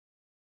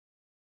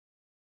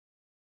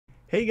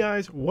Hey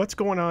guys, what's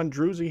going on?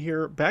 Drewzy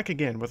here, back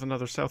again with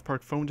another South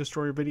Park Phone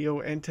Destroyer video,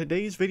 and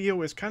today's video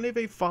is kind of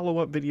a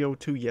follow-up video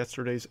to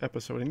yesterday's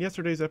episode. In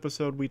yesterday's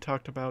episode, we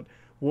talked about,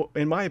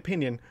 in my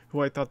opinion,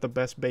 who I thought the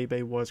best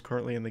Bebe was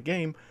currently in the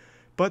game,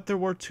 but there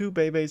were two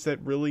Bebes that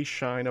really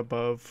shine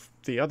above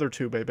the other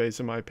two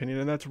Bebes in my opinion,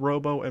 and that's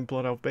Robo and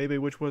Blood Elf Bebe,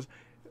 which was,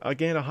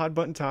 again, a hot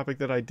button topic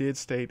that I did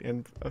state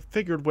and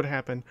figured would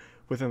happen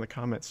within the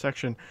comment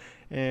section,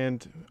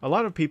 and a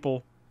lot of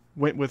people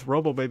went with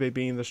Robo Bebe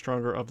being the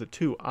stronger of the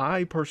two.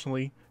 I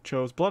personally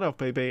chose Blood Elf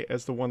Bebe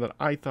as the one that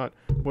I thought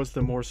was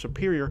the more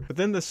superior. But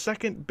then the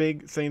second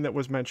big thing that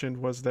was mentioned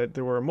was that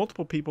there were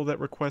multiple people that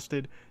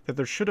requested that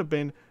there should have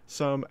been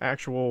some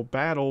actual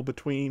battle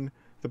between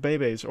the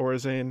Bebes, or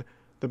as in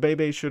the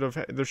Bebe there should have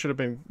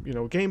been,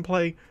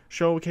 gameplay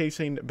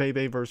showcasing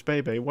Bebe versus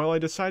Bebe. Well, I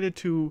decided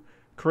to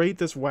create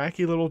this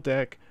wacky little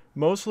deck,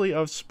 mostly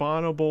of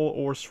spawnable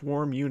or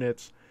swarm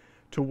units,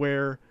 to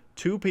where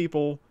two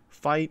people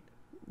fight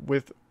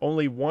with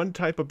only one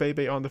type of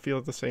Bebe on the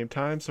field at the same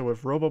time. So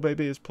if Robo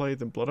Bebe is played,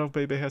 then Blood Elf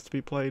Bebe has to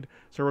be played.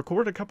 So I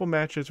recorded a couple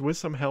matches with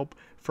some help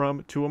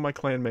from two of my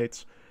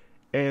clanmates,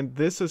 and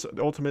this is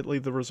ultimately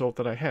the result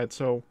that I had.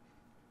 So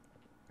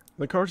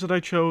the cards that I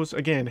chose,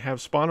 again, have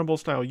spawnable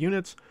style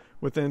units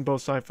within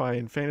both sci-fi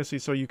and fantasy,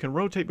 so you can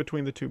rotate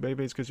between the two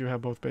Bebes because you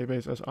have both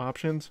Bebes as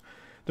options.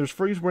 There's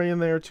Freeze Ray in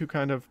there to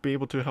kind of be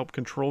able to help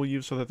control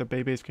you so that the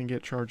Bebes can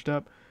get charged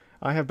up.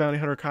 I have Bounty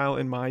Hunter Kyle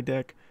in my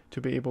deck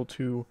to be able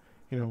to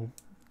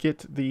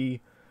get the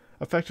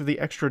effect of the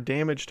extra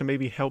damage to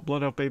maybe help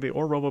Blood Elf Bebe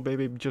or Robo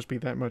Bebe just be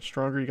that much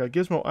stronger. You got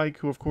Gizmo Ike,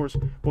 who of course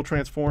will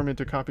transform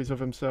into copies of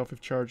himself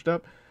if charged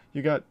up.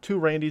 You got two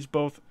Randys,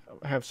 both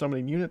have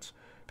summoning units.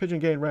 Pigeon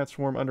Gang, Rat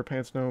Swarm,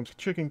 Underpants Gnomes,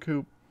 Chicken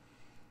Coop.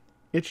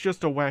 It's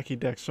just a wacky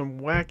deck.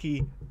 Some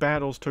wacky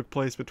battles took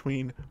place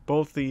between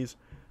both these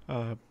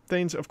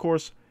things. Of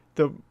course,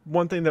 the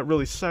one thing that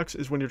really sucks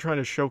is when you're trying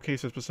to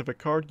showcase a specific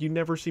card, you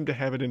never seem to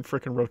have it in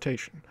frickin'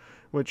 rotation,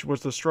 which was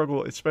the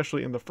struggle,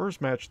 especially in the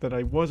first match, that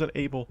I wasn't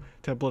able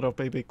to have Blood Elf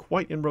Bebe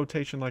quite in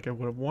rotation like I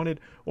would have wanted,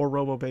 or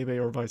Robo Bebe,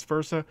 or vice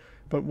versa.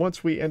 But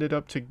once we ended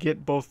up to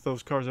get both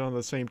those cards on at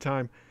the same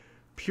time,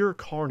 pure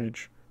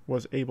carnage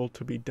was able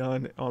to be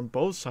done on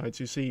both sides.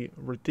 You see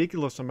a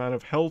ridiculous amount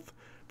of health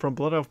from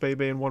Blood Elf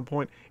Bebe in one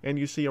point, and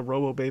you see a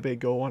Robo Bebe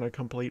go on a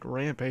complete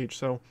rampage.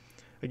 So,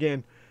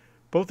 again,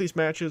 both these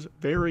matches,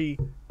 very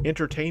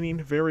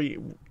entertaining, very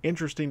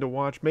interesting to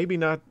watch. Maybe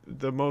not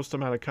the most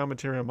amount of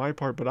commentary on my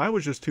part, but I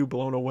was just too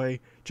blown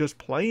away just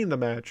playing the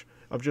match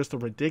of just the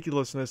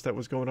ridiculousness that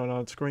was going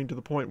on screen, to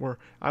the point where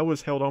I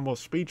was held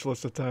almost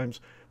speechless at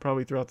times,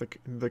 probably throughout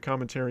the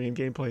commentary and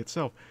gameplay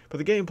itself. But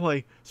the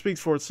gameplay speaks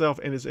for itself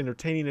and is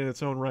entertaining in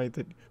its own right,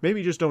 that maybe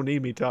you just don't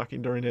need me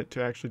talking during it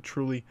to actually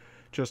truly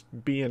just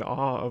be in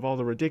awe of all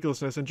the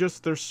ridiculousness, and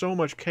just there's so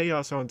much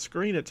chaos on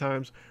screen at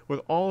times with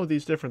all of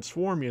these different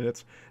swarm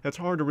units. It's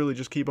hard to really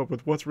just keep up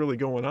with what's really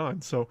going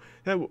on. So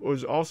that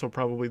was also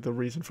probably the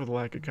reason for the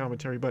lack of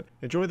commentary. But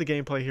enjoy the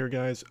gameplay here,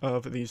 guys,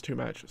 of these two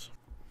matches.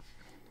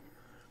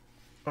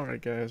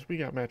 Alright guys, we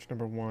got match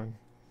number one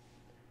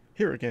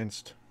here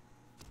against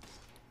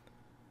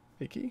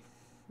Icky.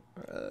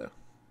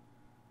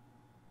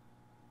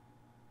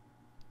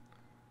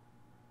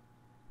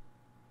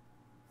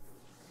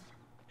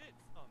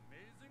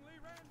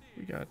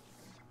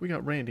 We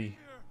got Randy.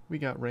 We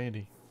got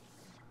Randy.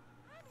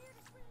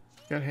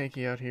 Got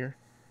Hanky out here.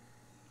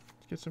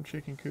 Let's get some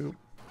Chicken Coop.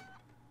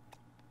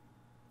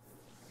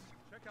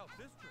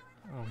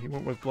 Oh, he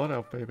went with Blood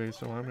Elf Bebe,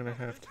 so I'm gonna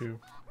have to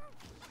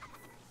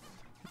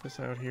get this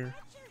out here.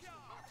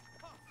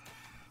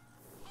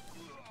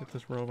 Get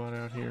this robot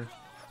out here.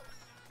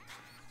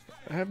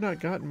 I have not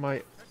gotten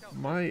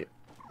my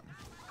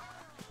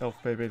Elf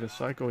Bebe to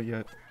cycle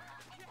yet.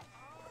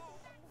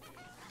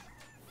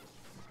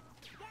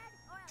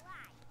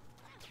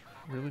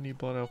 Really need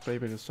Blood Elf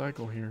Bebe to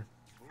cycle here.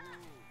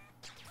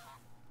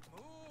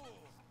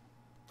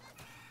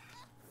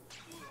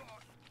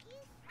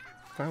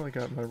 Finally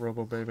got my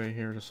Robo Bebe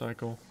here to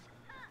cycle,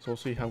 so we'll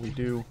see how we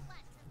do.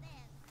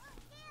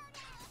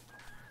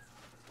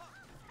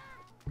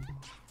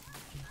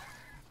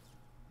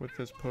 With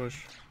this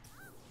push.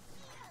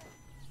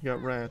 You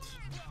got Rats.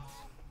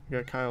 You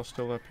got Kyle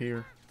still up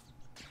here.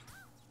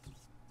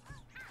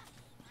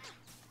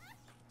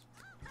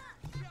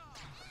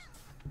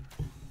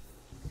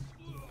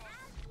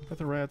 Got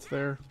the Rats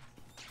there.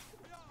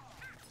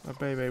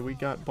 Bebe, we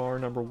got bar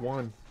number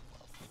one.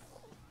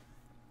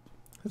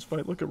 This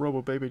fight, look at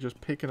Robo Bebe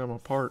just picking them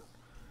apart.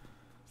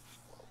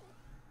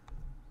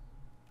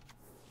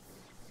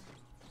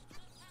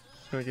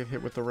 Gonna get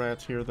hit with the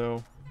Rats here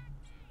though.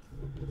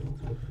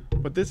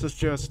 But this is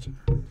just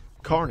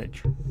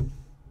carnage.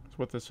 That's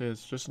what this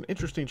is. Just an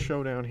interesting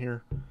showdown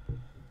here.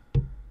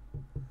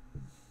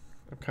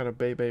 I'm kind of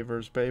Bebe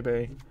versus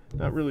Bebe.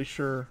 Not really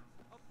sure,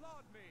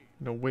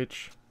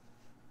 which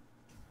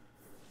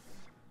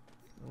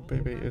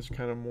Bebe is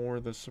kind of more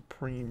the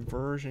supreme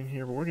version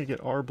here, but we're going to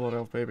get our Blood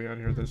Elf Bebe out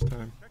here this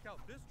time.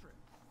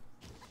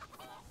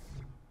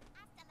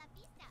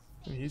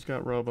 And he's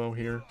got Robo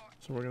here.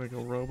 So we're gonna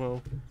go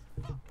Robo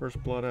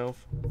versus Blood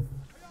Elf. I'm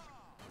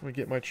gonna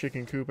get my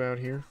chicken coop out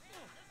here.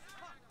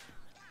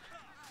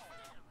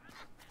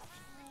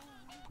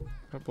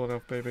 That Blood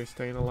Elf Bebe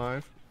staying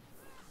alive.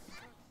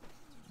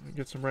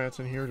 Get some rats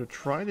in here to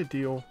try to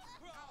deal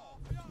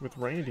with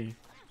Randy.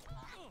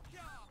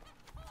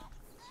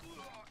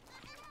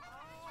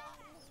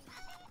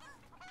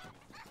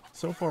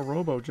 So far,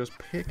 Robo just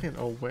picking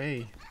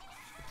away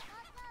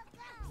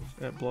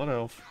at Blood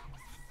Elf.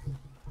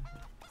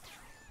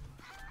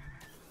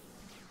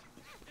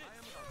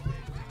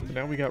 And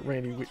now we got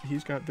Randy.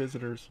 He's got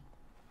visitors.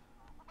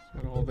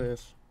 And all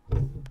this.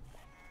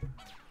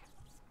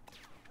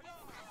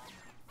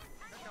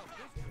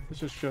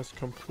 This is just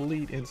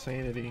complete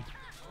insanity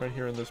right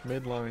here in this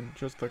midline.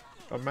 Just the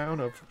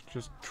amount of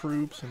just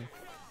troops and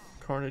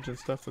carnage and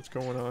stuff that's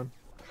going on.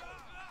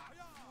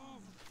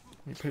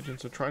 Need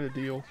pigeons to try to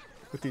deal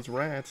with these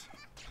rats.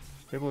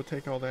 Able to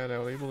take all that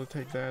out, able to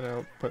take that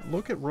out. But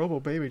look at Robo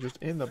Bebe just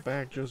in the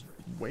back, just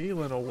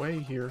wailing away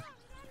here.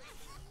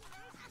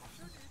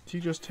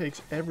 She just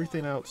takes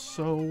everything out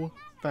so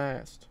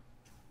fast.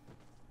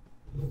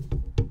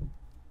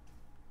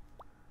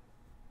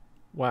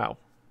 Wow.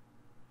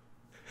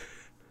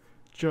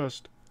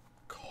 Just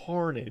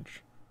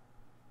carnage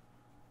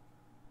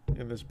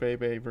in this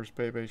Bebe versus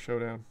Bebe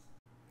showdown.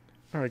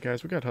 Alright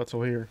guys, we got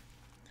Hutzel here.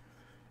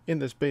 In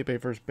this Bebe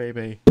versus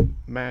Bebe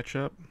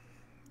matchup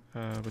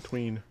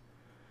between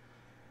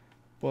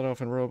Blood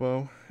Elf and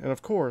Robo. And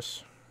of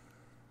course,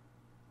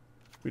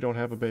 we don't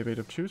have a Bebe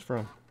to choose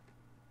from.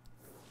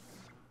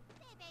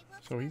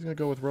 So he's going to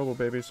go with Robo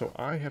Bebe, so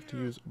I have to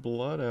use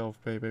Blood Elf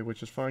Bebe,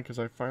 which is fine because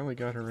I finally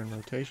got her in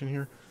rotation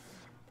here.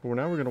 But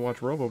now we're going to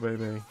watch Robo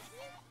Bebe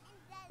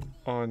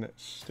on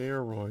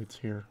steroids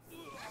here.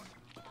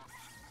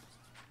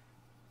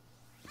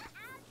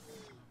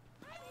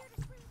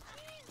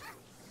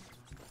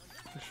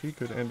 She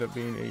could end up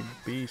being a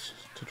beast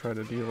to try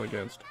to deal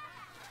against.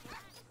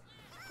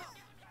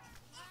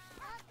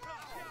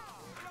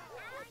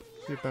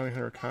 See if Bounty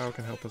Hunter Kyle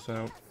can help us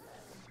out.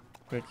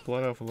 Make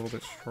Blood Elf a little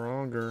bit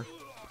stronger.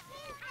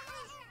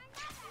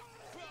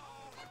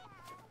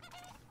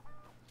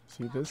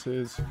 See, this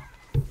is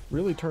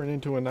really turning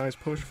into a nice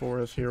push for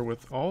us here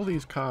with all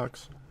these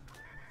cocks.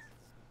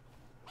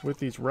 With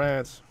these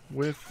rats.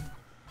 With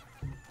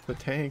the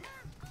tank.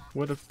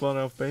 With a Blood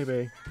Elf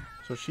Bebe.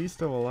 So she's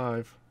still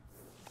alive.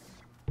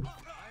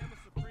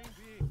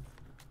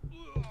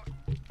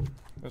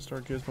 Let's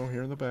start Gizmo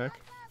here in the back.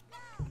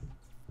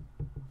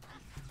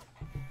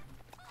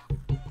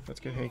 Let's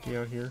get Hanky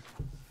out here.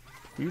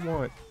 We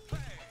want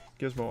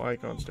Gizmo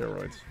Ike on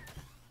steroids.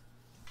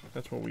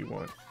 That's what we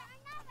want.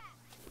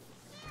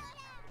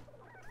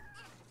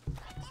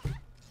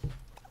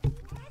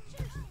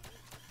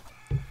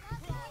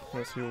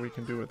 Let's see what we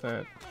can do with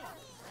that.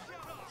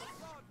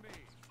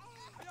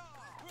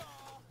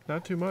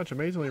 Not too much.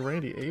 Amazingly,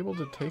 Randy able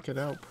to take it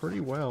out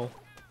pretty well.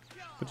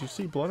 But you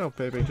see Blood Elf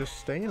Bebe just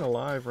staying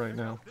alive right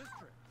now.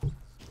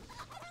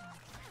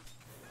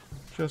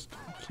 Just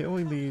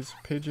killing these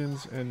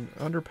pigeons and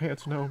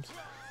underpants gnomes.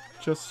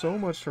 Just so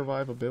much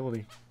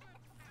survivability.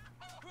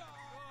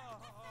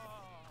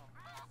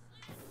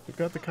 We've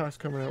got the cocks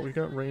coming out. We've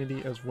got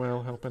Randy as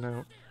well helping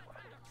out.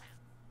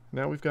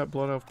 Now we've got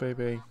Blood Elf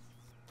Bebe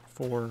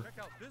for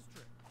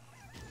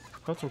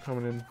Hutzel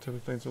coming into the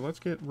thing. So let's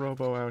get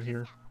Robo out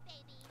here.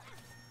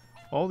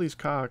 All these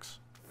cocks.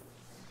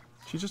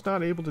 She's just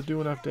not able to do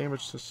enough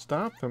damage to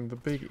stop them. The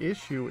big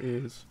issue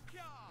is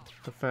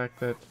the fact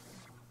that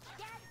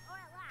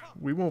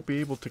we won't be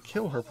able to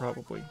kill her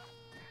probably.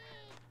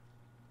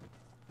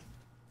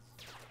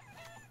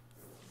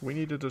 We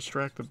need to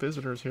distract the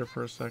visitors here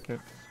for a second.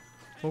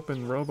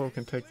 Hoping Robo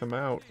can take them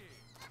out.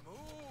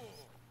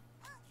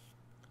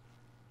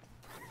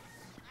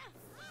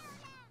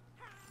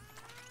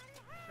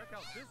 Check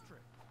out this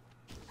trick.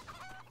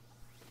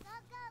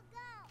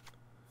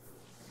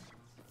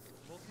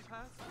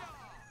 Multi-pass.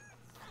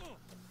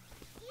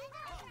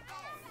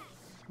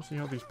 We'll see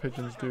how these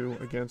pigeons do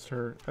against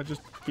her. I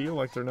just feel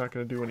like they're not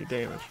going to do any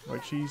damage.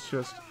 Like, she's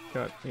just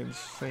got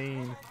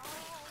insane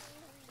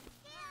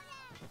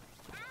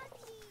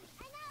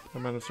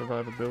amount of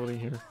survivability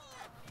here.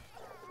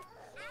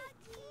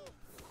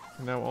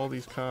 And now all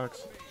these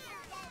cocks.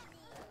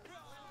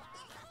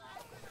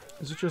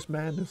 This is just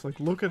madness. Like,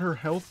 look at her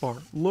health bar.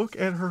 Look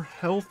at her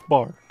health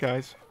bar,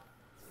 guys.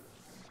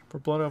 For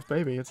Blood Elf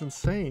Bebe, it's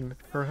insane,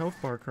 her health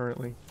bar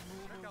currently.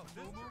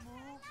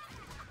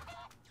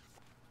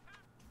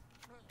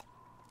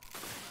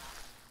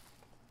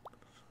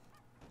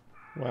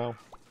 Wow.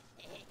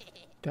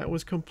 That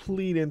was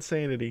complete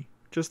insanity.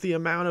 Just the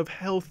amount of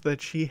health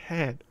that she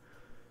had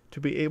to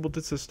be able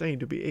to sustain,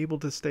 to be able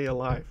to stay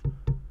alive.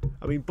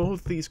 I mean,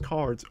 both these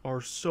cards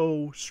are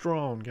so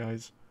strong,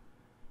 guys.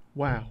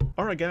 Wow.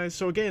 Alright guys,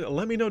 so again,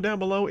 let me know down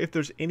below if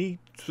there's any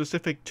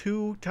specific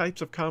 2 types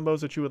of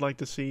combos that you would like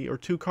to see, or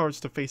 2 cards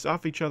to face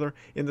off each other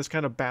in this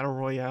kind of battle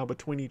royale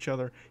between each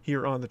other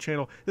here on the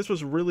channel. This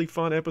was a really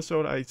fun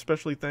episode. I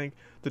especially thank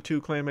the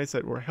 2 clanmates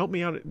that were helping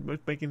me out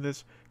with making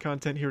this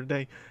content here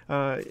today.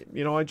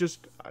 You know,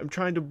 I'm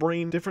trying to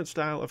bring different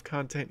style of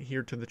content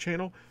here to the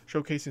channel,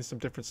 showcasing some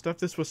different stuff.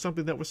 This was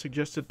something that was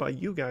suggested by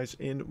you guys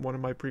in one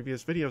of my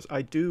previous videos.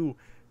 I do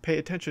pay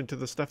attention to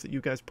the stuff that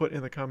you guys put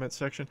in the comments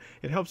section.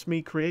 It helps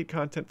me create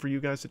content for you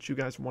guys that you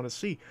guys want to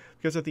see,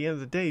 because at the end of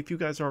the day, if you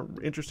guys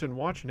aren't interested in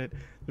watching it,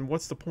 then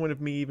what's the point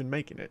of me even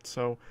making it?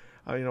 So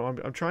you know,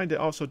 I'm trying to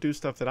also do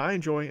stuff that I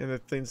enjoy and the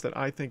things that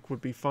I think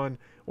would be fun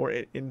or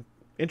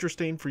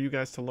interesting for you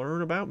guys to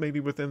learn about, maybe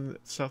within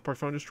South Park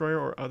Phone Destroyer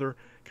or other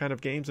kind of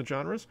games and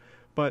genres.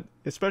 But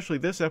especially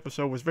this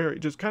episode was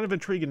just kind of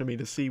intriguing to me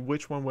to see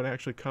which one would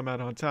actually come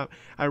out on top.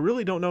 I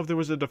really don't know if there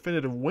was a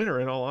definitive winner,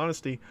 in all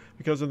honesty,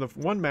 because in the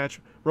one match,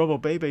 Robo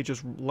Bebe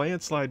just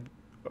landslide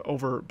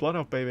over Blood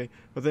Elf Bebe,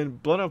 but then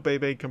Blood Elf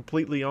Bebe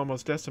completely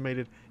almost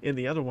decimated in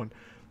the other one.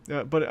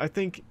 But I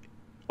think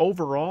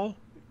overall,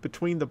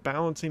 between the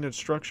balancing and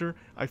structure,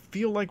 I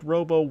feel like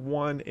Robo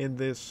won in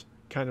this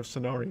kind of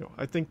scenario.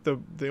 I think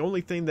the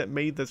only thing that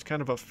made this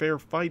kind of a fair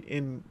fight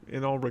in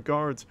all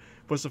regards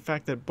was the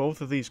fact that both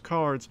of these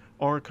cards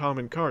are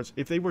common cards.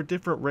 If they were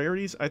different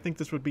rarities, I think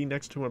this would be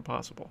next to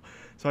impossible.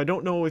 So I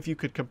don't know if you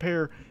could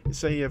compare,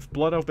 say, if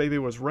Blood Elf Baby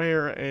was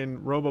rare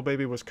and Robo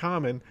Baby was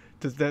common,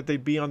 that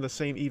they'd be on the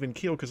same even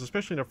keel, because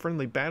especially in a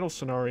friendly battle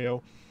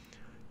scenario,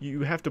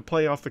 you have to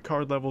play off the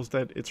card levels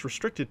that it's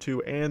restricted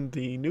to and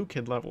the new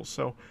kid levels.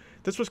 So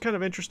this was kind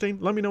of interesting.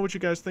 Let me know what you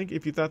guys think,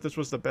 if you thought this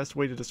was the best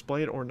way to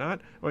display it or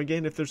not. Or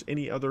again, if there's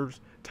any other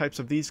types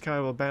of these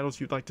kind of battles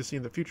you'd like to see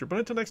in the future. But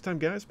until next time,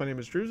 guys, my name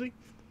is Drewzy.